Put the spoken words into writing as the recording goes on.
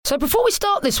So before we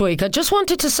start this week, I just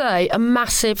wanted to say a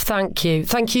massive thank you.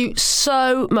 Thank you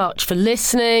so much for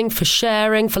listening, for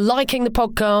sharing, for liking the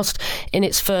podcast in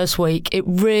its first week. It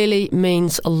really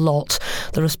means a lot.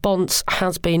 The response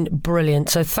has been brilliant,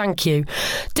 so thank you.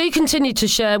 Do continue to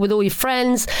share with all your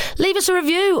friends. Leave us a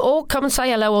review or come and say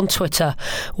hello on Twitter.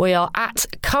 We are at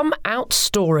Come Out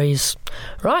Stories.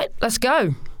 Right, let's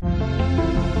go.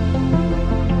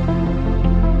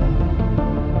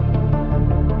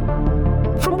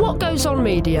 From What Goes On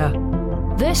Media,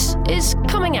 this is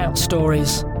Coming Out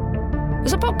Stories.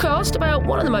 It's a podcast about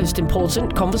one of the most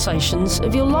important conversations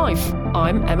of your life.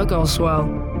 I'm Emma Goswell.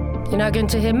 You're now going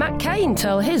to hear Matt Cain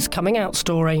tell his coming out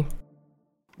story.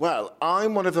 Well,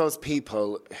 I'm one of those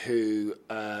people who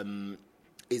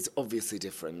is obviously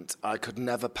different. I could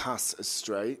never pass as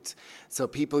straight. So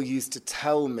people used to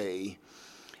tell me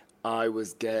I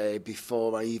was gay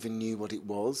before I even knew what it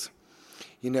was.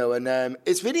 You know, and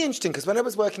it's really interesting because when I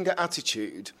was working at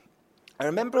Attitude, I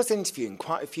remember us interviewing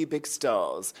quite a few big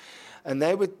stars, and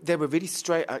they were really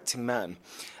straight acting men,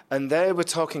 and they were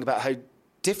talking about how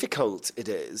difficult it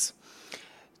is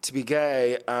to be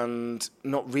gay and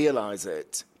not realise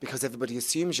it because everybody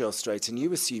assumes you're straight and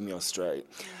you assume you're straight.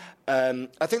 I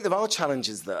think there are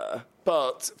challenges there,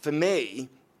 but for me,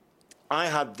 I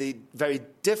had the very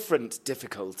different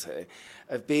difficulty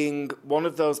of being one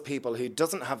of those people who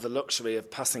doesn't have the luxury of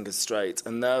passing as straight,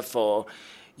 and therefore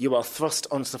you are thrust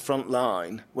onto the front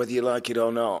line, whether you like it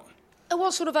or not. At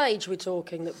what sort of age are we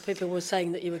talking that people were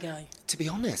saying that you were gay? To be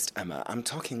honest, Emma, I'm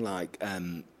talking like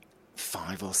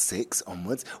 5 or 6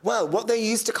 onwards. Well, what they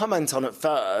used to comment on at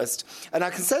first, and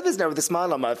I can say this now with a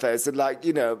smile on my face, and like,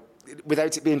 you know,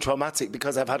 without it being traumatic,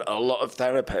 because I've had a lot of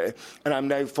therapy and I'm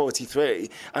now 43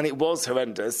 and it was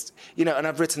horrendous, you know, and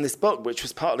I've written this book which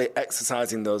was partly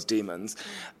exercising those demons.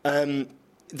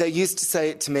 They used to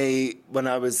say it to me when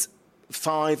I was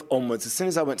 5 onwards, as soon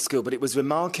as I went to school, but it was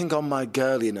remarking on my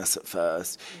girliness at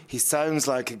first. He sounds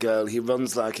like a girl, he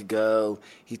runs like a girl,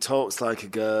 he talks like a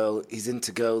girl, he's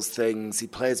into girls' things, he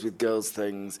plays with girls'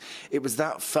 things. It was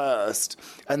that first,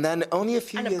 and then only a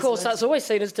few years And of course later, that's always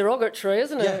seen as derogatory,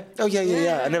 isn't it? Oh,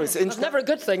 yeah. I know, it's It's never a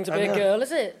good thing to be a girl,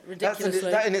 is it? Ridiculously.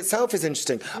 That in itself is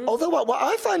interesting. Although what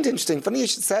I find interesting, funny you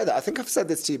should say that, I think I've said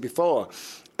this to you before,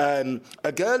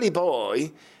 a girly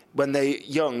boy, when they're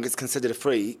young, is considered a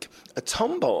freak. A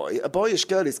tomboy, a boyish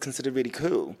girl, is considered really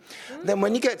cool. Then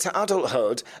when you get to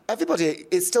adulthood, everybody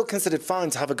is still considered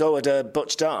fine to have a go at a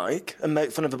butch dyke and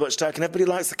make fun of a butch dyke, and everybody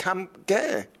likes the camp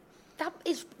gay. That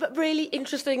is really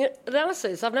interesting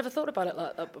analysis. I've never thought about it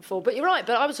like that before. But you're right,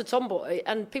 but I was a tomboy,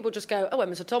 and people just go, oh,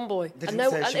 Emma's a tomboy. They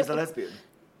didn't say she was a lesbian?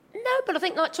 No, but I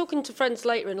think, like, talking to friends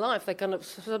later in life, they kind of,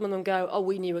 some of them go, oh,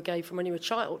 we knew you were gay from when you were a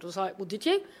child. I was like, well, did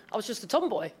you? I was just a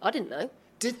tomboy. I didn't know.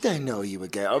 Did they know you were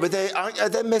gay? Or are they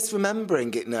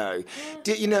misremembering it now?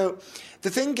 You know, the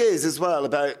thing is, as well,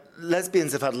 about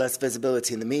lesbians have had less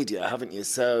visibility in the media, haven't you?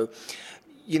 So,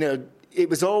 you know, it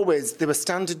was always, there were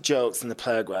standard jokes in the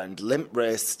playground, limp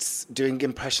wrists, doing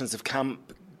impressions of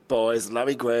camp boys,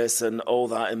 Larry Grayson, all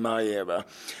that in my era.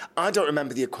 I don't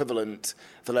remember the equivalent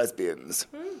for lesbians.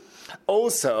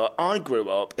 Also, I grew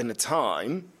up in a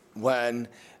time when,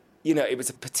 you know, it was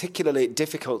a particularly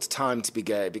difficult time to be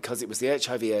gay because it was the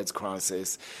HIV/AIDS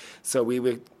crisis. So we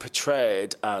were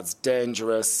portrayed as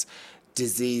dangerous,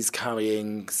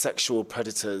 disease-carrying sexual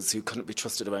predators who couldn't be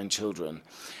trusted around children.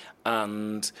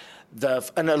 And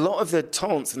a lot of the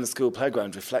taunts in the school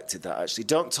playground reflected that, actually.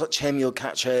 Don't touch him, you'll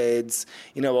catch AIDS,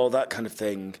 you know, all that kind of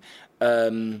thing.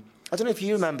 I don't know if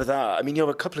you remember that. I mean,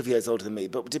 you're a couple of years older than me,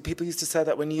 but did people used to say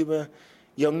that when you were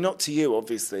young? Not to you,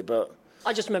 obviously, but...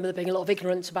 I just remember there being a lot of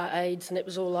ignorance about AIDS, and it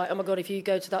was all like, oh my God, if you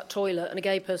go to that toilet and a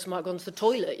gay person might have gone to the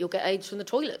toilet, you'll get AIDS from the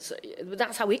toilet. So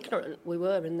that's how ignorant we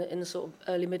were in the sort of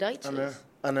early mid-80s.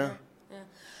 I know. Yeah.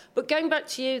 But going back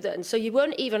to you then, so you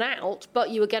weren't even out, but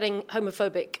you were getting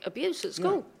homophobic abuse at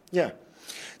school. Yeah.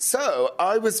 So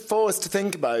I was forced to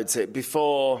think about it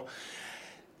before...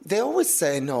 They always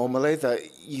say normally that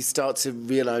you start to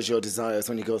realise your desires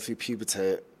when you go through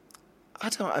puberty.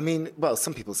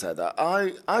 Some people say that.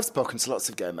 I've spoken to lots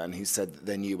of gay men who said that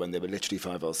they knew when they were literally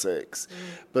 5 or 6.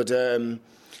 But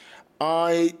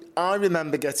I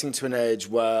remember getting to an age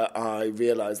where I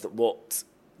realised that what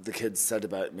the kids said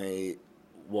about me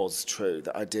was true,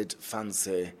 that I did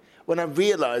fancy. When I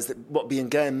realised that what being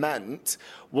gay meant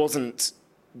wasn't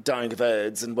dying of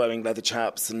AIDS and wearing leather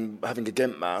chaps and having a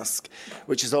gimp mask,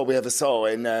 which is all we ever saw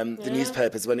in the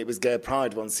newspapers when it was Gay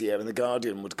Pride once a year and The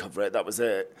Guardian would cover it, that was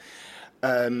it.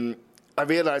 I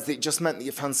realised that it just meant that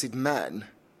you fancied men.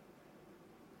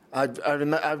 I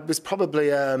was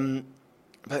probably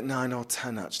about 9 or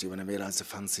 10, actually, when I realised I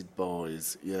fancied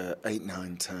boys. Yeah, 8,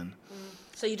 9, 10.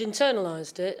 So you'd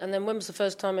internalised it, and then when was the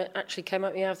first time it actually came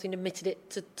out of your mouth and admitted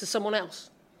it to someone else?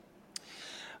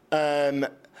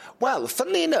 Well,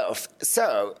 funnily enough,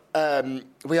 so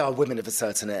we are women of a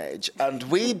certain age, and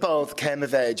we both came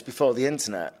of age before the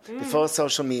internet, before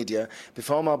social media,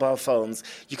 before mobile phones.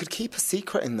 You could keep a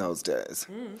secret in those days.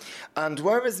 And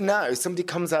whereas now somebody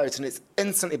comes out and it's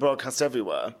instantly broadcast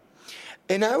everywhere,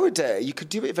 in our day you could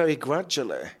do it very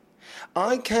gradually.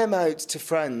 I came out to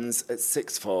friends at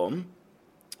sixth form,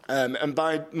 and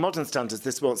by modern standards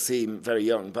this won't seem very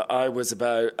young, but I was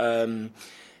about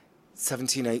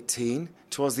 17, 18,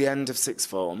 towards the end of sixth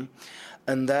form.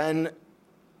 And then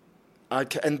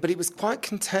but it was quite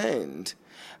contained.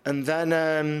 And then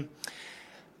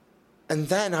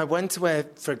I went away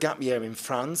for a gap year in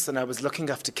France, and I was looking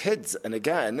after kids. And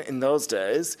again, in those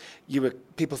days,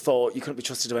 people thought you couldn't be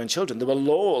trusted around children. There were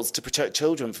laws to protect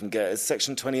children from gays,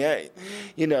 Section 28.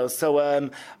 You know, so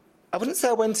I wouldn't say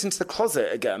I went into the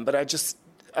closet again, but I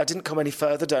didn't come any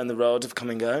further down the road of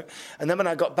coming out. And then when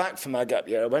I got back from my gap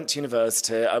year, I went to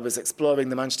university. I was exploring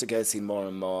the Manchester gay scene more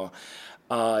and more.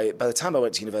 By the time I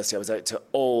went to university, I was out to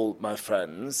all my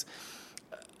friends.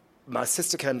 My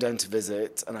sister came down to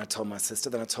visit, and I told my sister,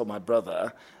 then I told my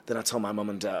brother, then I told my mum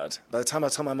and dad. By the time I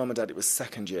told my mum and dad, it was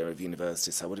second year of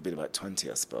university, so I would have been about 20,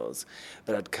 I suppose.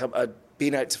 But I'd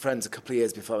been out to friends a couple of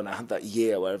years before, and I had that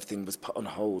year where everything was put on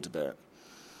hold a bit.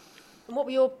 And what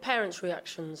were your parents'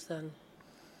 reactions then?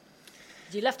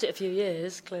 You left it a few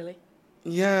years, clearly.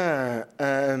 Yeah,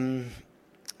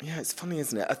 it's funny,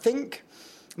 isn't it? I think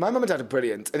my mum and dad are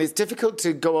brilliant, and it's difficult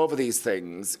to go over these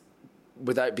things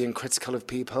without being critical of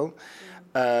people,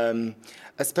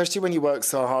 especially when you work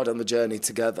so hard on the journey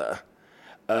together.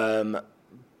 But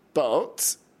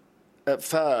at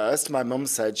first, my mum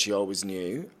said she always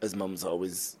knew, as mums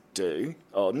always do,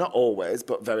 or not always,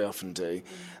 but very often do.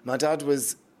 My dad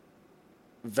was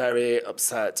very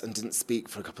upset and didn't speak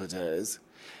for a couple of days.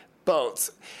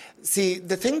 But, see,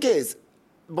 the thing is,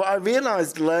 what I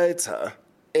realised later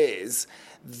is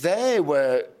they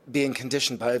were being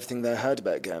conditioned by everything they heard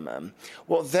about gay men.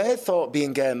 What they thought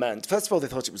being gay meant, first of all, they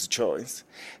thought it was a choice.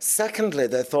 Secondly,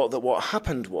 they thought that what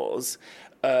happened was,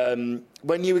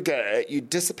 when you were gay, you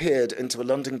disappeared into a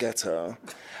London ghetto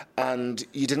and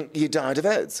you died of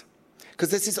AIDS. Because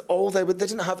this is all they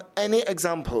didn't have any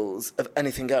examples of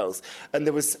anything else. And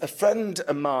there was a friend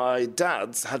of my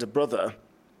dad's had a brother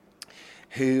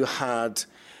who had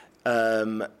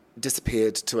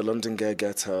disappeared to a London gay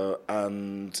ghetto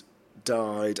and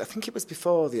died. I think it was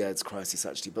before the AIDS crisis,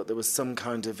 actually, but there was some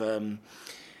kind of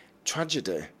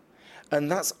tragedy.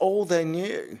 And that's all they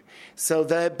knew. So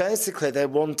they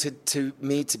wanted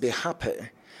me to be happy.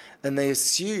 And they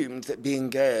assumed that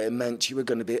being gay meant you were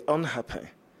going to be unhappy.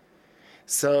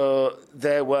 So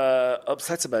they were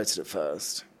upset about it at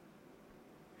first.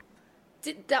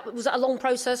 Was that a long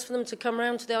process for them to come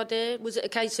around to the idea? Was it a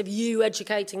case of you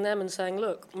educating them and saying,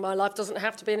 look, my life doesn't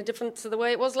have to be any different to the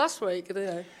way it was last week? You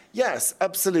know? Yes,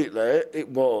 absolutely, it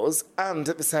was. And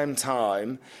at the same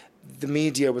time, the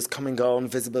media was coming on,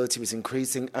 visibility was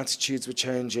increasing, attitudes were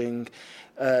changing,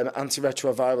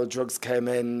 antiretroviral drugs came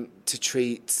in to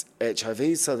treat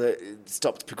HIV so that it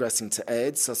stopped progressing to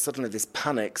AIDS. So suddenly this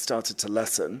panic started to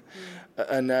lessen.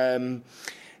 And,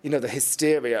 the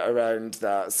hysteria around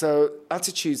that. So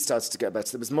attitudes started to get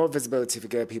better. There was more visibility for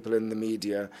gay people in the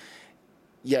media.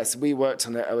 Yes, we worked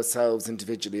on it ourselves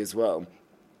individually as well.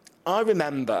 I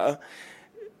remember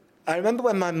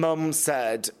when my mum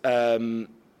said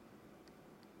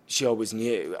she always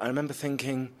knew. I remember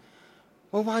thinking,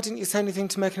 well, why didn't you say anything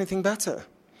to make anything better?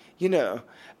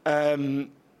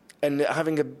 And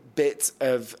having a bit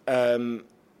of, I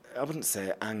wouldn't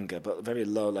say anger, but very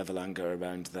low-level anger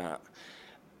around that.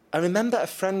 I remember a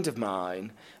friend of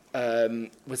mine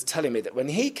was telling me that when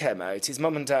he came out, his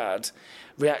mum and dad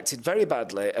reacted very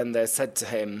badly, and they said to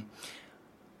him,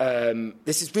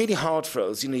 this is really hard for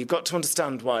us. You've got to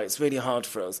understand why it's really hard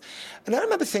for us. And I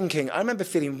remember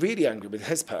feeling really angry with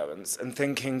his parents and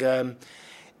thinking,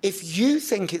 if you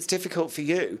think it's difficult for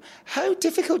you, how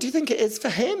difficult do you think it is for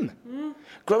him?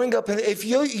 Growing up, if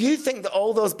you think that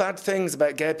all those bad things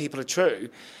about gay people are true,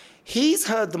 he's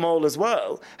heard them all as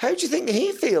well. How do you think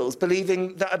he feels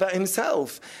believing that about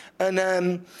himself? And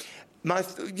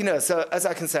so as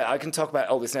I can say, I can talk about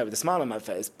all this now with a smile on my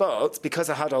face, but because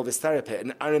I had all this therapy,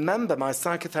 and I remember my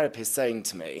psychotherapist saying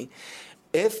to me,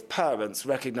 if parents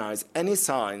recognise any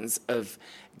signs of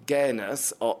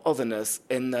gayness or otherness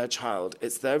in their child,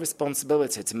 it's their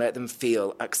responsibility to make them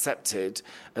feel accepted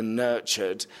and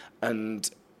nurtured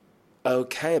and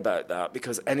okay about that,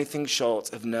 because anything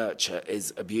short of nurture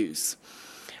is abuse.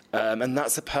 And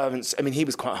that's a parent's... I mean, he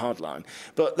was quite hardline,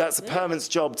 but that's a parent's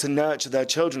job to nurture their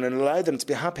children and allow them to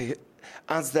be happy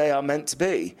as they are meant to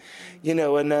be, you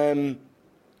know, and...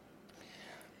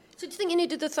 So do you think you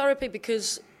needed the therapy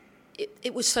because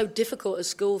it was so difficult at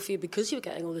school for you because you were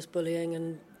getting all this bullying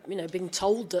and, you know, being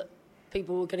told that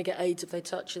people were going to get AIDS if they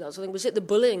touched you, that sort of thing? Was it the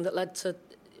bullying that led to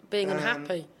being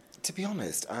unhappy? To be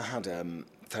honest, I had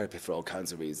therapy for all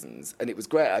kinds of reasons, and it was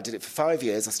great. I did it for 5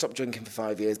 years. I stopped drinking for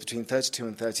 5 years, between 32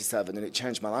 and 37, and it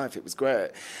changed my life. It was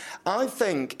great. I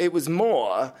think it was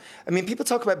more... I mean, people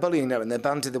talk about bullying now, and they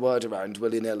bandy the word around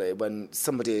willy-nilly when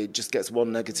somebody just gets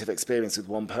one negative experience with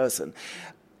one person.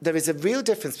 There is a real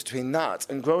difference between that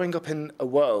and growing up in a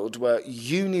world where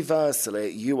universally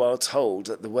you are told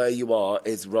that the way you are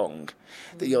is wrong,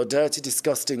 that you're dirty,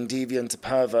 disgusting, deviant, a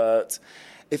pervert.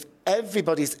 If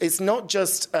everybody's... It's not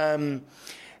just a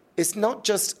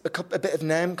bit of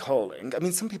name-calling. I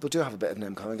mean, some people do have a bit of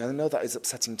name-calling, and I know that is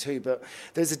upsetting too, but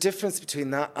there's a difference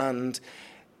between that and,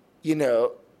 you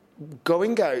know,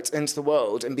 going out into the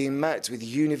world and being met with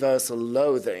universal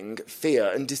loathing,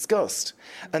 fear and disgust.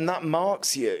 And that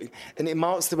marks you, and it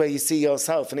marks the way you see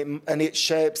yourself, and it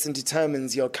shapes and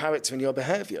determines your character and your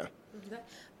behaviour. Okay.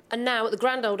 And now, at the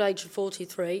grand old age of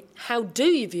 43, how do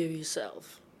you view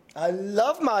yourself? I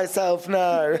love myself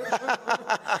now.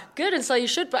 Good, and so you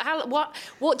should. But what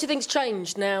do you think's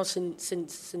changed now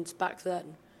since back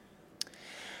then?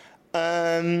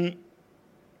 I've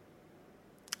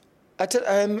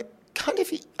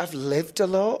lived a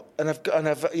lot, and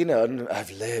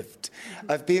I've lived.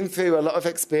 I've been through a lot of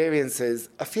experiences.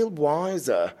 I feel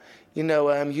wiser. You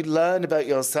know, you learn about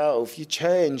yourself, you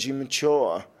change, you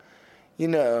mature. You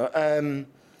know,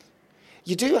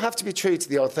 you do have to be true to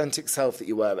the authentic self that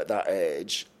you were at that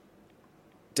age,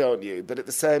 don't you? But at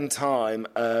the same time,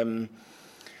 I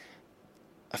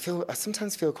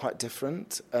sometimes feel quite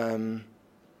different. I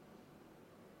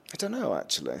don't know,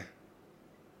 actually.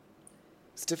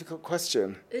 It's a difficult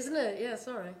question. Isn't it? Yeah,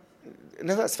 sorry.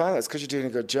 No, that's fine. That's because you're doing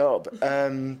a good job.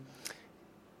 I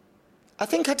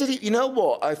think I did it. You know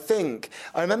what? I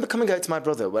remember coming out to my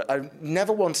brother. Where I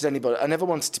never wanted to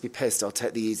be pissed or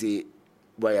take the easy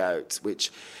way out, which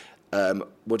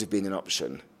would have been an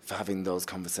option for having those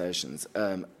conversations.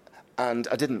 And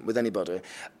I didn't with anybody.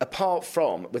 Apart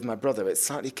from with my brother, it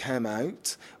slightly came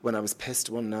out when I was pissed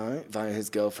one night via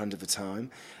his girlfriend at the time.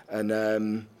 And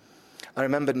I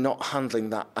remember not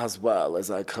handling that as well as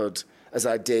I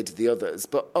did the others.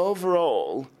 But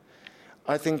overall,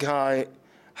 I think I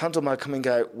handled my coming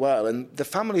out well. And the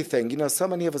family thing, you know, so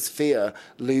many of us fear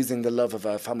losing the love of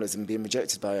our families and being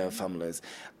rejected by our families.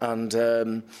 And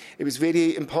it was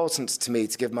really important to me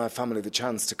to give my family the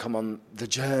chance to come on the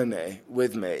journey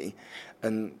with me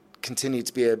and continue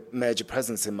to be a major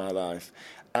presence in my life.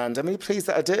 And I'm really pleased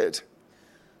that I did.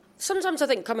 Sometimes I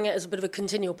think coming out is a bit of a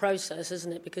continual process,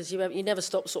 isn't it? Because you never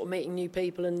stop sort of meeting new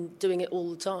people and doing it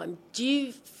all the time. Do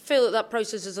you feel that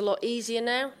process is a lot easier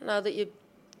now that you've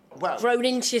grown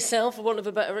into yourself, for want of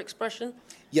a better expression?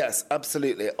 Yes,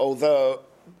 absolutely. Although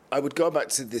I would go back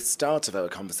to the start of our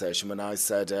conversation when I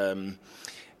said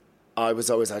I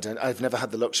was always I've never had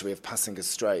the luxury of passing as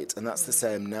straight, and that's the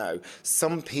same now.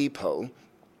 Some people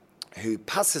who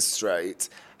pass as straight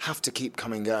have to keep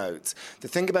coming out. The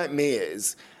thing about me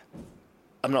is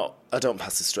I don't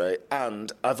pass as straight,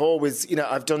 and I've always, you know,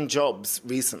 I've done jobs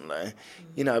recently.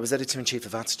 You know, I was editor-in-chief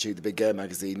of Attitude, the big gay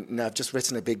magazine, and I've just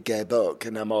written a big gay book,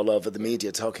 and I'm all over the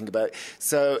media talking about it.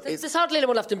 So there's hardly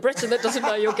anyone left in Britain that doesn't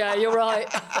know you're gay, you're right.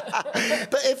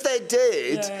 But if they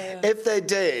did,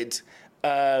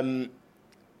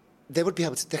 they would be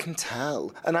able to, they can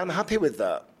tell, and I'm happy with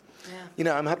that. Yeah. You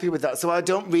know, I'm happy with that. So I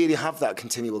don't really have that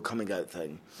continual coming out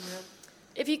thing. Yeah.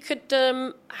 If you could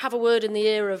have a word in the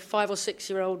ear of 5 or 6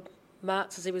 year old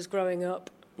Matt as he was growing up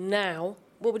now,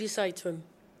 what would you say to him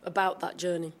about that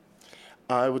journey?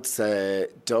 I would say,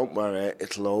 don't worry,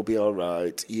 it'll all be all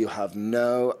right. You have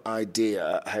no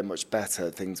idea how much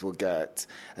better things will get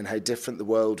and how different the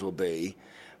world will be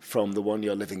from the one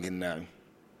you're living in now.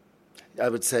 I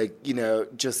would say, you know,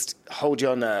 just hold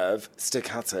your nerve,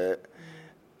 stick at it,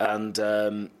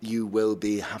 and you will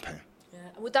be happy.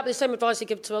 Would that be the same advice you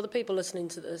give to other people listening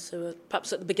to this who are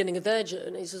perhaps at the beginning of their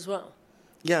journeys as well?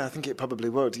 Yeah, I think it probably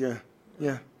would, yeah.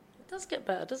 It does get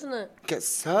better, doesn't it? It gets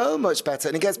so much better.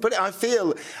 And it gets brilliant. I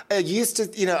feel, I used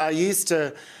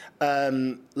to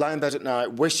lie in bed at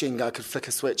night wishing I could flick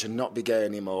a switch and not be gay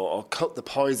anymore or cut the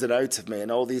poison out of me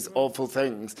and all these awful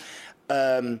things.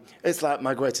 It's like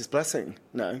my greatest blessing,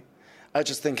 no? I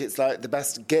just think it's like the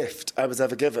best gift I was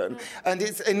ever given, and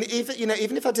even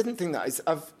if I didn't think that,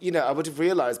 I would have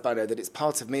realised by now that it's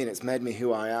part of me and it's made me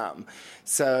who I am.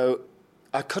 So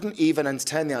I couldn't even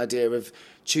entertain the idea of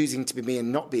choosing to be me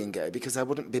and not being gay, because I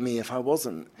wouldn't be me if I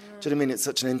wasn't. Do you know what I mean? It's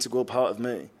such an integral part of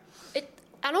me.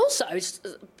 And also,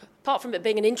 apart from it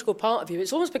being an integral part of you,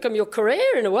 it's almost become your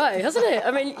career in a way, hasn't it? I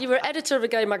mean, you were editor of a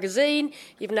gay magazine.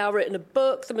 You've now written a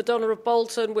book, The Madonna of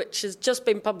Bolton, which has just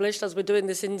been published as we're doing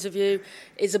this interview,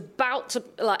 is about to,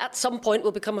 like, at some point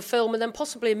will become a film and then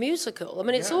possibly a musical. I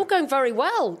mean, it's all going very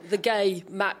well, the gay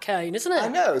Matt Cain, isn't it? I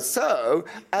know. So,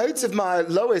 out of my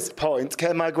lowest point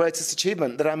came my greatest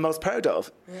achievement that I'm most proud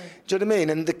of. Yeah. Do you know what I mean?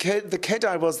 And the kid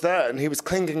I was there, and he was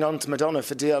clinging on to Madonna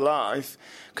for dear life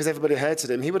because everybody hated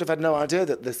him. He would have had no idea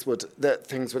that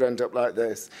things would end up like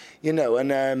this, you know.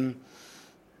 And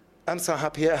I'm so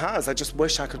happy it has. I just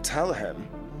wish I could tell him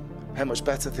how much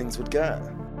better things would get.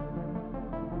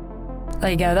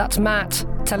 There you go. That's Matt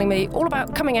telling me all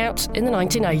about coming out in the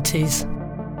 1980s.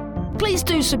 Please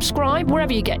do subscribe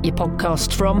wherever you get your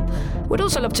podcasts from. We'd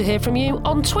also love to hear from you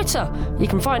on Twitter. You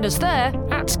can find us there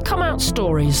at Come Out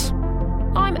Stories.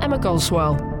 I'm Emma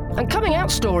Goswell, and Coming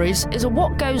Out Stories is a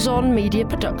What Goes On media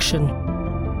production.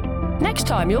 Next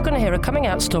time, you're going to hear a coming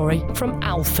out story from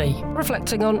Alfie,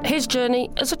 reflecting on his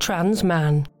journey as a trans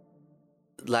man.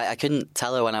 Like, I couldn't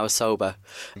tell her when I was sober,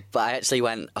 but I actually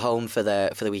went home for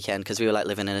the weekend because we were like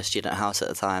living in a student house at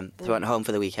the time. So I went home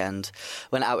for the weekend,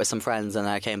 went out with some friends, and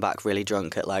I came back really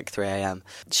drunk at like 3 a.m.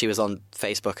 She was on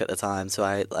Facebook at the time, so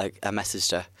I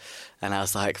messaged her, and I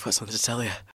was like, "I've got something to tell you."